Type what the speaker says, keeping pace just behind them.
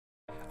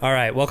All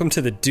right, welcome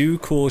to the Do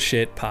Cool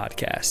Shit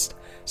podcast.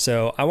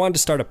 So I wanted to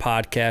start a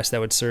podcast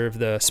that would serve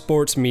the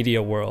sports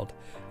media world.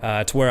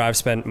 It's where I've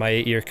spent my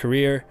 8-year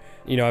career.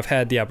 You know, I've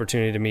had the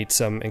opportunity to meet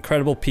some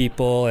incredible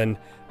people and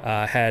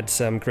had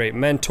some great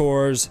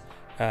mentors,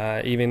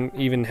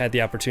 even had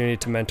the opportunity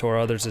to mentor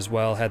others as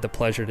well, had the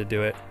pleasure to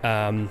do it.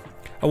 I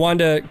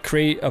wanted to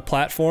create a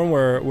platform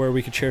where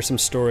we could share some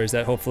stories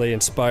that hopefully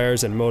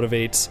inspires and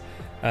motivates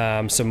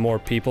some more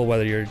people,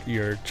 whether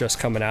you're just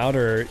coming out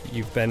or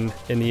you've been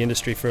in the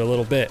industry for a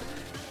little bit.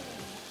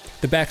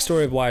 The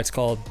backstory of why it's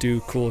called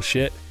Do Cool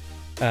Shit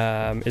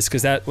is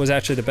because that was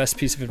actually the best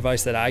piece of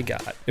advice that I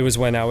got. It was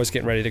when I was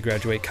getting ready to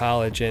graduate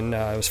college, and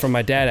it was from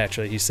my dad,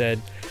 actually. He said,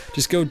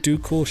 just go do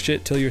cool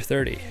shit till you're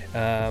 30.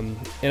 And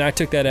I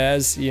took that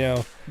as,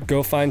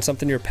 go find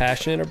something you're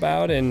passionate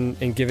about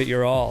and give it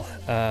your all.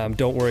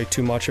 Don't worry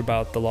too much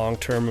about the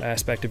long-term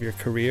aspect of your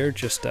career.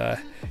 Just,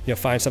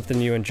 find something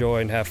you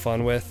enjoy and have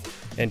fun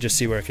with and just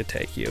see where it could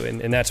take you.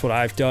 And that's what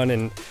I've done,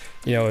 and,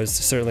 is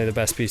certainly the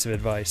best piece of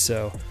advice.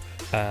 So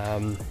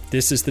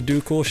this is the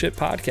Do Cool Shit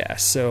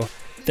podcast. So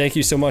thank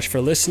you so much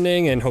for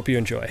listening and hope you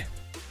enjoy.